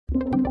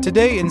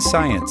Today in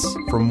Science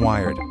from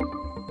Wired.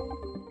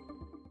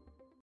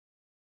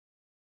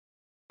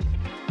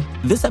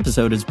 This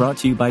episode is brought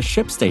to you by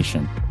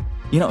ShipStation.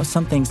 You know,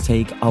 some things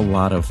take a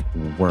lot of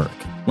work,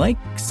 like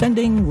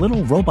sending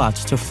little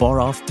robots to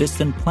far-off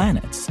distant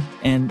planets.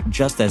 And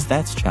just as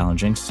that's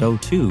challenging, so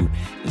too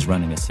is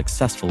running a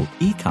successful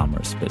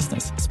e-commerce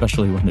business,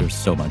 especially when there's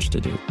so much to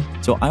do.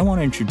 So I want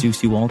to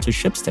introduce you all to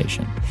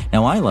ShipStation.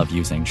 Now, I love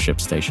using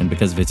ShipStation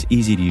because of its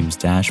easy-to-use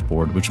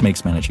dashboard, which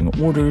makes managing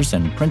orders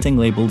and printing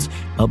labels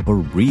a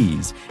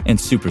breeze and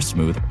super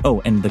smooth.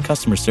 Oh, and the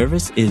customer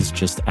service is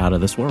just out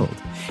of this world.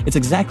 It's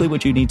exactly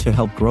what you need to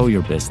help grow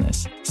your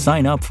business.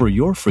 Sign up for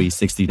your free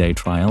 60-day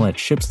trial at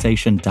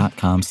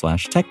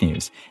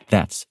shipstation.com/technews.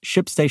 That's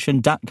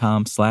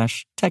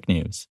shipstation.com/technews.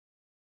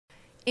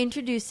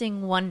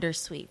 Introducing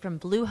Wondersuite from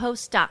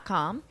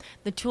Bluehost.com,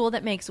 the tool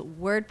that makes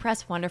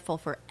WordPress wonderful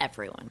for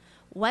everyone.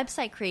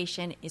 Website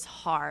creation is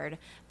hard,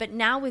 but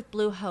now with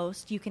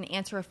Bluehost, you can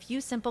answer a few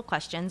simple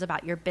questions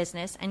about your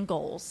business and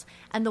goals,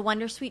 and the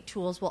Wondersuite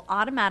tools will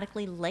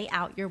automatically lay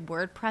out your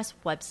WordPress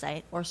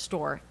website or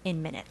store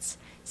in minutes.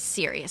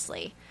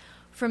 Seriously.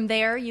 From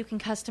there, you can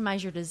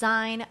customize your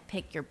design,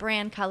 pick your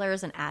brand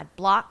colors, and add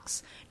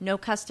blocks. No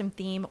custom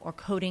theme or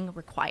coding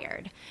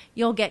required.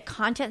 You'll get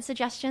content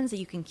suggestions that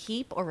you can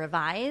keep or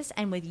revise,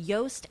 and with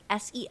Yoast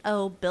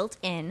SEO built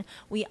in,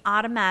 we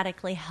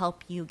automatically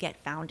help you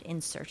get found in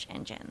search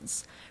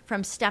engines.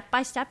 From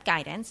step-by-step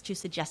guidance to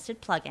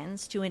suggested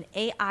plugins to an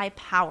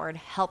AI-powered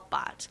help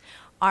bot,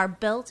 our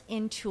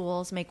built-in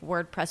tools make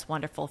WordPress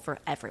wonderful for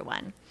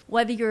everyone.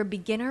 Whether you're a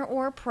beginner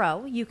or a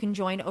pro, you can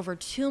join over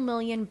 2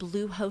 million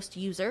Bluehost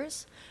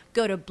users.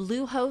 Go to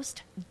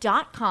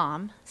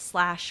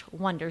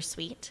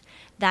bluehost.com/wondersuite.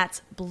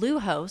 That's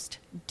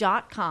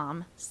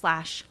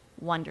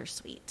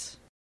bluehost.com/wondersuite.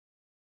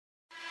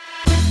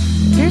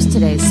 Here's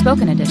today's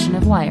spoken edition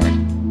of Wired.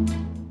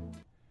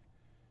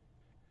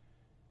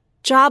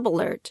 Job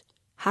Alert.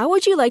 How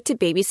would you like to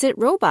babysit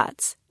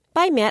robots?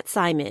 By Matt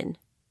Simon.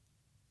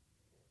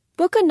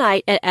 Book a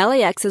night at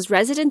LAX's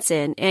Residence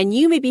Inn, and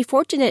you may be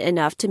fortunate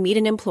enough to meet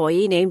an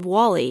employee named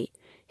Wally.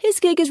 His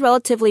gig is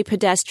relatively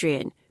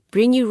pedestrian,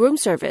 bring you room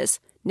service,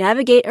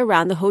 navigate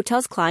around the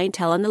hotel's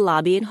clientele in the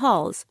lobby and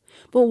halls.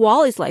 But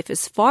Wally's life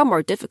is far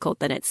more difficult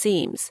than it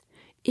seems.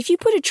 If you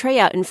put a tray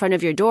out in front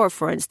of your door,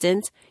 for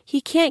instance, he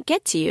can't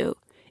get to you.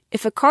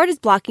 If a cart is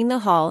blocking the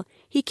hall,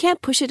 he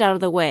can't push it out of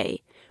the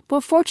way.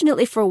 But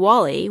fortunately for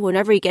Wally,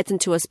 whenever he gets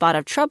into a spot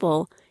of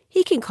trouble,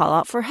 he can call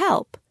out for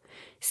help.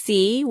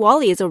 See,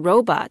 Wally is a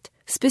robot,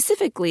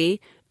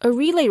 specifically a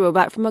relay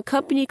robot from a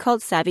company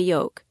called Savvy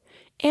Oak.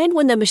 And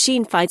when the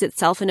machine finds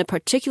itself in a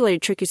particularly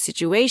tricky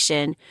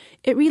situation,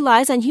 it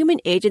relies on human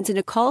agents in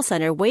a call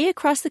center way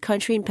across the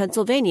country in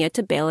Pennsylvania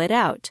to bail it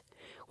out.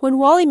 When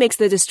Wally makes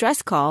the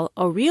distress call,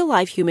 a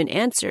real-life human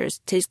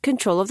answers, takes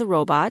control of the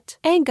robot,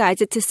 and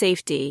guides it to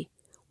safety.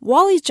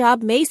 Wally's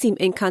job may seem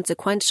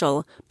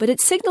inconsequential, but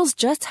it signals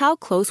just how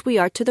close we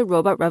are to the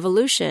robot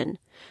revolution.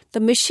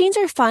 The machines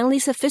are finally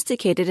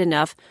sophisticated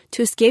enough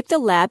to escape the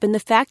lab and the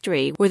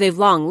factory where they've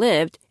long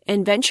lived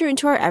and venture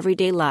into our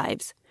everyday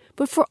lives.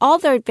 But for all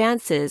their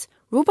advances,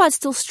 robots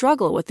still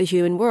struggle with the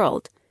human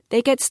world.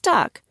 They get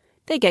stuck.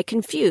 They get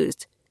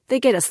confused. They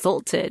get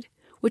assaulted,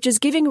 which is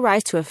giving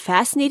rise to a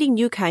fascinating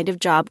new kind of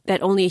job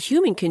that only a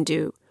human can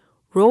do,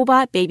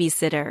 robot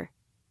babysitter.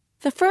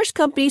 The first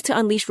companies to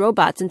unleash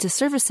robots into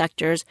service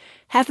sectors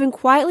have been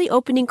quietly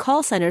opening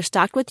call centers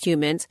stocked with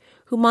humans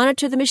who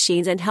monitor the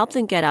machines and help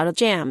them get out of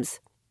jams.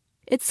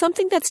 It's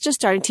something that's just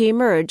starting to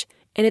emerge,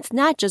 and it's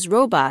not just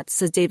robots,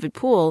 says David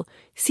Poole,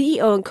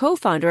 CEO and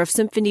co-founder of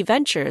Symphony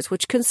Ventures,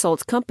 which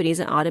consults companies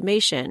in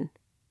automation.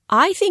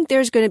 I think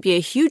there's going to be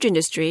a huge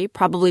industry,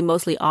 probably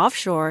mostly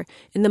offshore,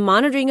 in the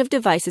monitoring of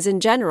devices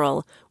in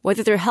general,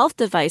 whether they're health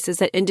devices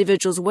that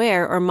individuals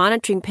wear or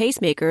monitoring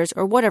pacemakers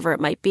or whatever it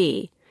might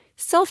be.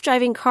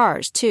 Self-driving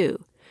cars,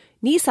 too.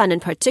 Nissan in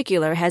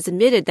particular has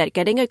admitted that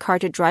getting a car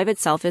to drive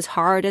itself is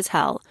hard as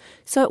hell,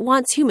 so it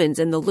wants humans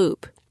in the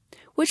loop.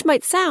 Which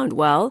might sound,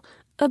 well,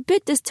 a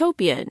bit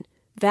dystopian.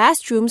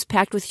 Vast rooms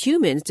packed with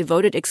humans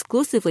devoted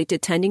exclusively to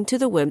tending to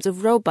the whims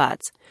of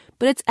robots.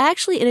 But it's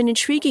actually an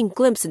intriguing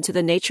glimpse into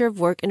the nature of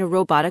work in a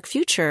robotic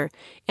future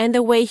and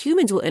the way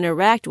humans will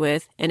interact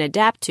with and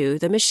adapt to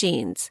the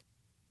machines.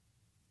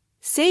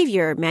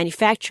 Savior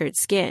manufactured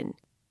skin.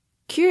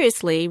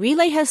 Curiously,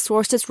 Relay has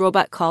sourced its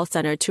robot call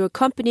center to a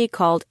company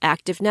called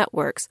Active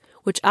Networks,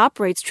 which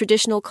operates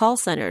traditional call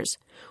centers,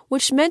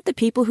 which meant the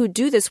people who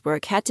do this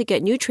work had to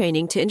get new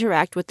training to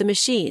interact with the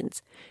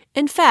machines.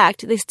 In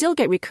fact, they still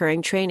get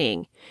recurring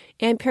training,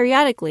 and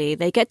periodically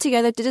they get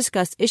together to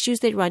discuss issues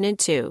they run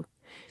into.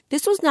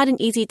 This was not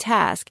an easy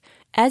task,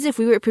 as if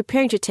we were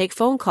preparing to take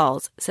phone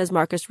calls, says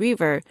Marcus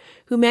Reaver,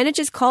 who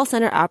manages call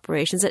center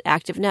operations at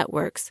Active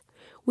Networks.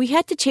 We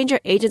had to change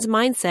our agents'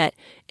 mindset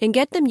and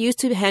get them used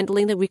to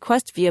handling the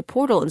request via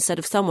portal instead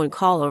of someone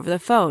call over the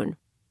phone.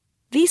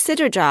 These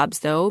sitter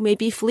jobs, though, may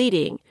be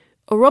fleeting.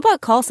 A robot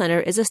call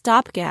center is a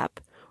stopgap.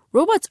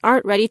 Robots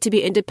aren't ready to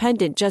be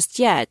independent just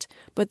yet,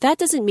 but that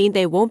doesn't mean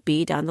they won't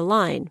be down the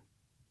line.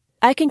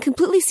 I can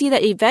completely see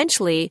that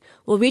eventually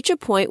we'll reach a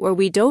point where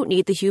we don't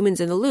need the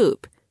humans in the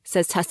loop,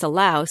 says Tessa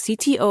Lau,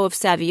 CTO of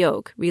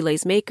Savioke,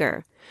 Relay's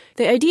maker.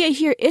 The idea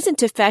here isn't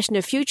to fashion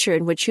a future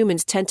in which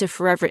humans tend to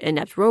forever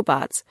inept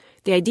robots.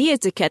 The idea is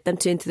to get them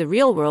into the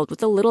real world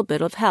with a little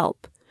bit of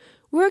help.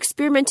 We're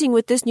experimenting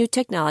with this new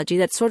technology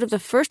that's sort of the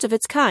first of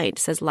its kind,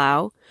 says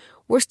Lau.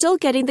 We're still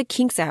getting the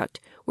kinks out.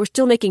 We're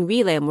still making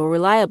Relay more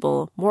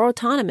reliable, more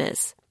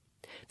autonomous.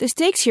 The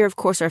stakes here, of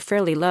course, are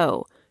fairly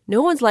low.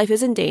 No one's life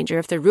is in danger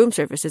if the room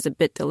service is a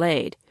bit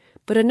delayed.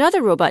 But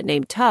another robot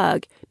named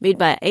Tug, made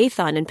by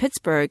Aethon in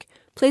Pittsburgh,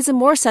 plays a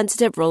more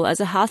sensitive role as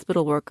a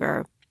hospital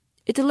worker.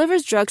 It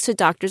delivers drugs to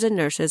doctors and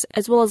nurses,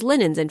 as well as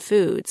linens and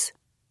foods.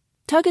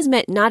 Tug is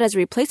meant not as a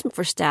replacement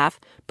for staff,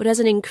 but as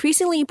an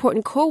increasingly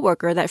important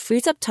co-worker that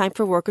frees up time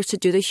for workers to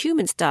do the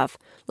human stuff,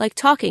 like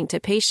talking to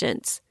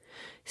patients.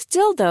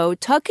 Still, though,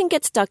 Tug can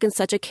get stuck in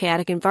such a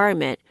chaotic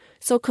environment,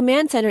 so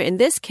Command Center in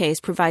this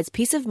case provides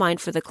peace of mind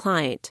for the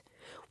client.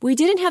 We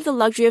didn't have the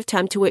luxury of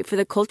time to wait for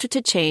the culture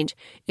to change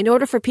in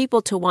order for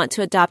people to want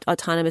to adopt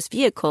autonomous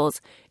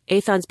vehicles,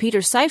 Aethon's Peter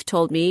Seif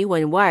told me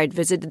when Wired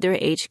visited their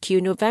HQ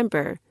in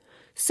November.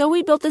 So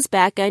we built this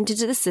back end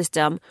into the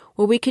system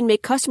where we can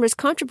make customers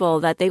comfortable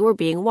that they were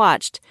being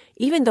watched,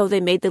 even though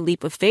they made the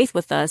leap of faith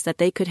with us that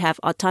they could have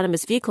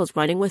autonomous vehicles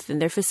running within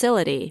their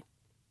facility.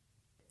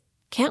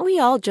 Can't we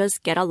all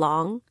just get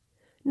along?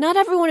 Not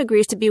everyone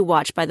agrees to be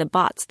watched by the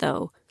bots,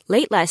 though.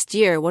 Late last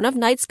year, one of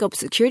Knightscope's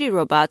security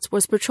robots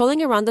was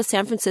patrolling around the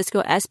San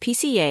Francisco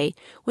SPCA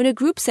when a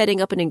group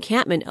setting up an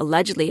encampment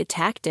allegedly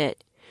attacked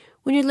it.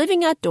 When you're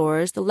living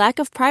outdoors, the lack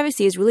of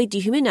privacy is really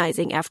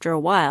dehumanizing after a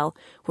while,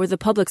 where the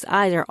public's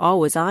eyes are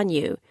always on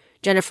you.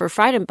 Jennifer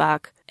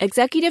Friedenbach,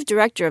 executive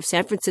director of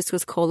San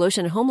Francisco's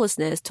Coalition on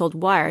Homelessness, told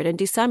Wired in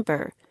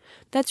December.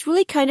 That's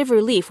really kind of a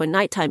relief when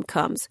nighttime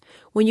comes,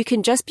 when you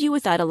can just be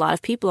without a lot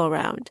of people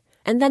around.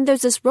 And then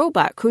there's this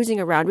robot cruising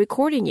around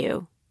recording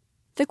you.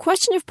 The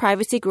question of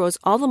privacy grows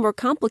all the more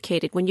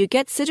complicated when you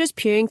get sitters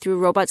peering through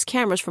robots'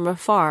 cameras from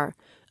afar.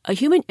 A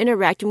human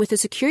interacting with a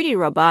security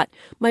robot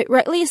might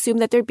rightly assume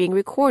that they're being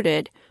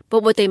recorded,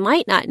 but what they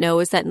might not know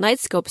is that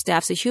Knightscope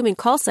staffs a human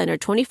call center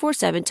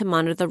 24/7 to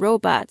monitor the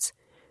robots.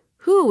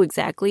 Who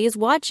exactly is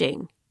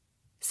watching?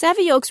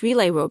 Savioke's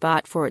Relay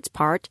robot, for its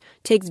part,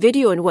 takes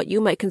video in what you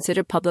might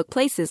consider public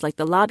places like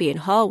the lobby and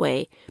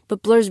hallway,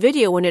 but blurs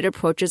video when it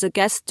approaches a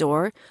guest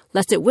door,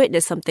 lest it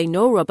witness something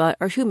no robot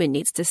or human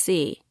needs to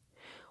see.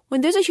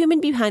 When there's a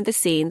human behind the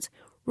scenes,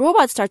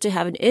 robots start to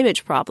have an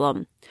image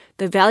problem.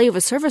 The value of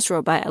a service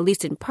robot, at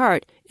least in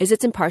part, is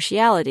its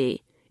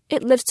impartiality.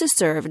 It lives to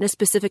serve in a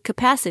specific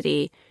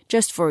capacity,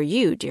 just for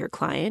you, dear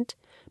client.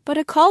 But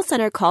a call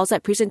center calls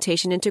that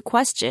presentation into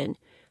question.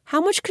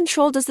 How much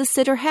control does the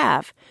sitter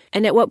have?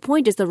 And at what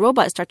point does the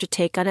robot start to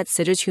take on its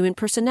sitter's human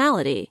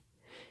personality?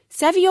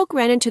 Savioke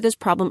ran into this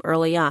problem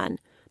early on.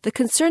 The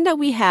concern that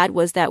we had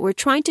was that we're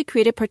trying to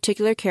create a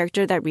particular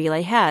character that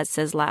Relay has,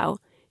 says Lau.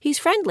 He's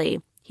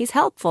friendly. He's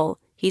helpful.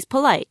 He's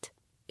polite.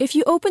 If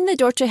you open the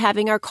door to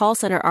having our call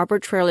center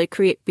arbitrarily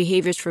create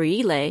behaviors for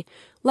Relay,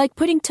 like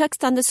putting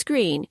text on the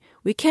screen,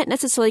 we can't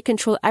necessarily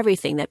control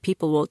everything that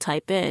people will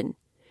type in.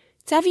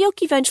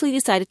 Savioke eventually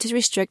decided to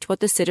restrict what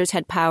the sitters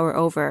had power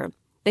over.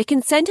 They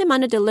can send him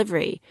on a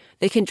delivery.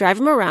 They can drive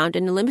him around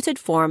in a limited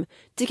form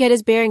to get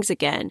his bearings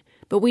again,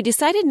 but we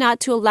decided not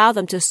to allow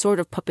them to sort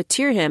of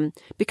puppeteer him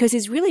because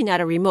he's really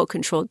not a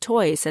remote-controlled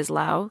toy, says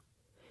Lau.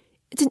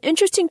 It's an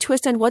interesting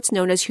twist on what's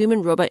known as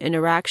human-robot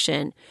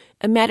interaction,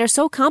 a matter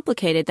so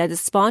complicated that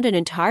it's spawned an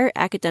entire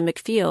academic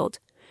field.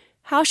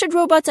 How should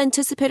robots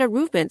anticipate our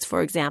movements,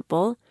 for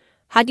example?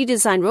 How do you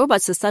design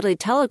robots to subtly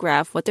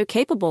telegraph what they're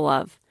capable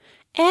of?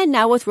 And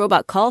now with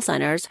robot call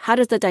centers, how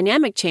does the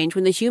dynamic change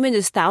when the human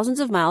is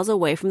thousands of miles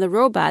away from the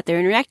robot they're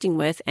interacting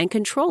with and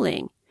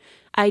controlling?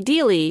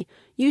 Ideally,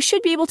 you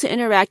should be able to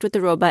interact with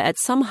the robot at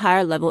some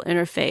higher-level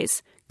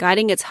interface,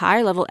 guiding its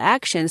higher-level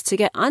actions to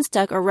get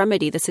unstuck or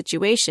remedy the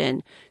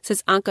situation,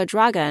 says Anka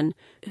Dragan,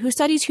 who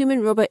studies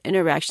human-robot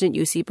interaction at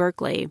UC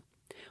Berkeley.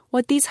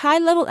 What these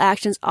high-level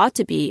actions ought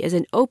to be is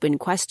an open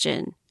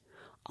question.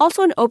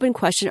 Also an open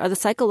question are the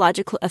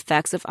psychological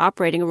effects of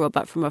operating a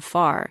robot from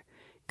afar.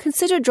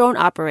 Consider drone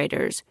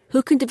operators,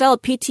 who can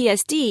develop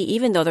PTSD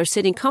even though they're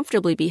sitting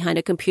comfortably behind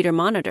a computer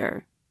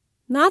monitor.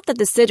 Not that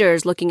the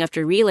sitters looking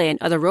after Relay and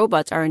other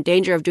robots are in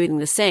danger of doing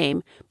the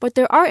same, but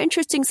there are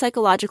interesting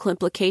psychological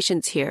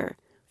implications here.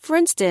 For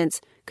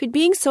instance, could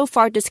being so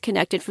far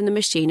disconnected from the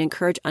machine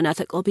encourage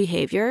unethical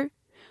behavior?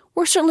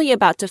 We're certainly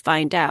about to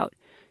find out.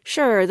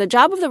 Sure, the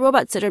job of the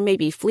robot sitter may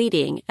be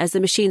fleeting as the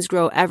machines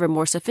grow ever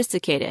more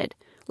sophisticated.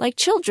 Like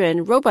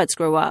children, robots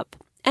grow up,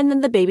 and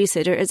then the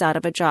babysitter is out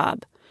of a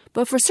job.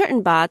 But for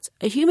certain bots,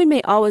 a human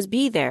may always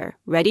be there,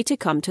 ready to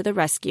come to the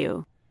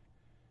rescue.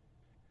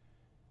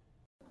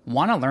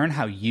 Want to learn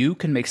how you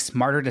can make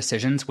smarter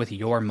decisions with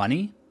your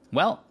money?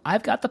 Well,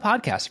 I've got the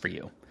podcast for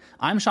you.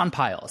 I'm Sean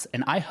Piles,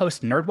 and I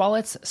host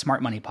NerdWallet's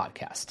Smart Money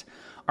Podcast.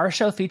 Our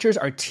show features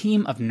our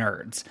team of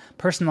nerds,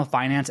 personal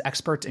finance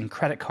experts in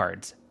credit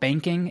cards,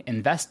 banking,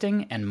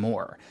 investing, and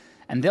more.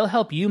 and they'll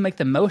help you make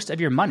the most of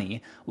your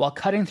money while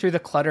cutting through the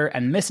clutter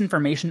and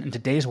misinformation in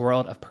today's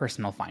world of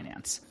personal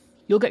finance.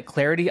 You'll get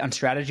clarity on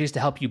strategies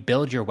to help you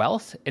build your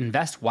wealth,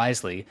 invest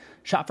wisely,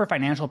 shop for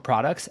financial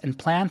products, and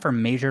plan for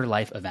major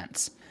life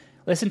events.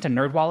 Listen to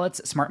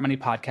NerdWallet's Smart Money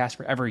Podcast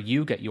wherever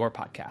you get your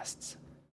podcasts.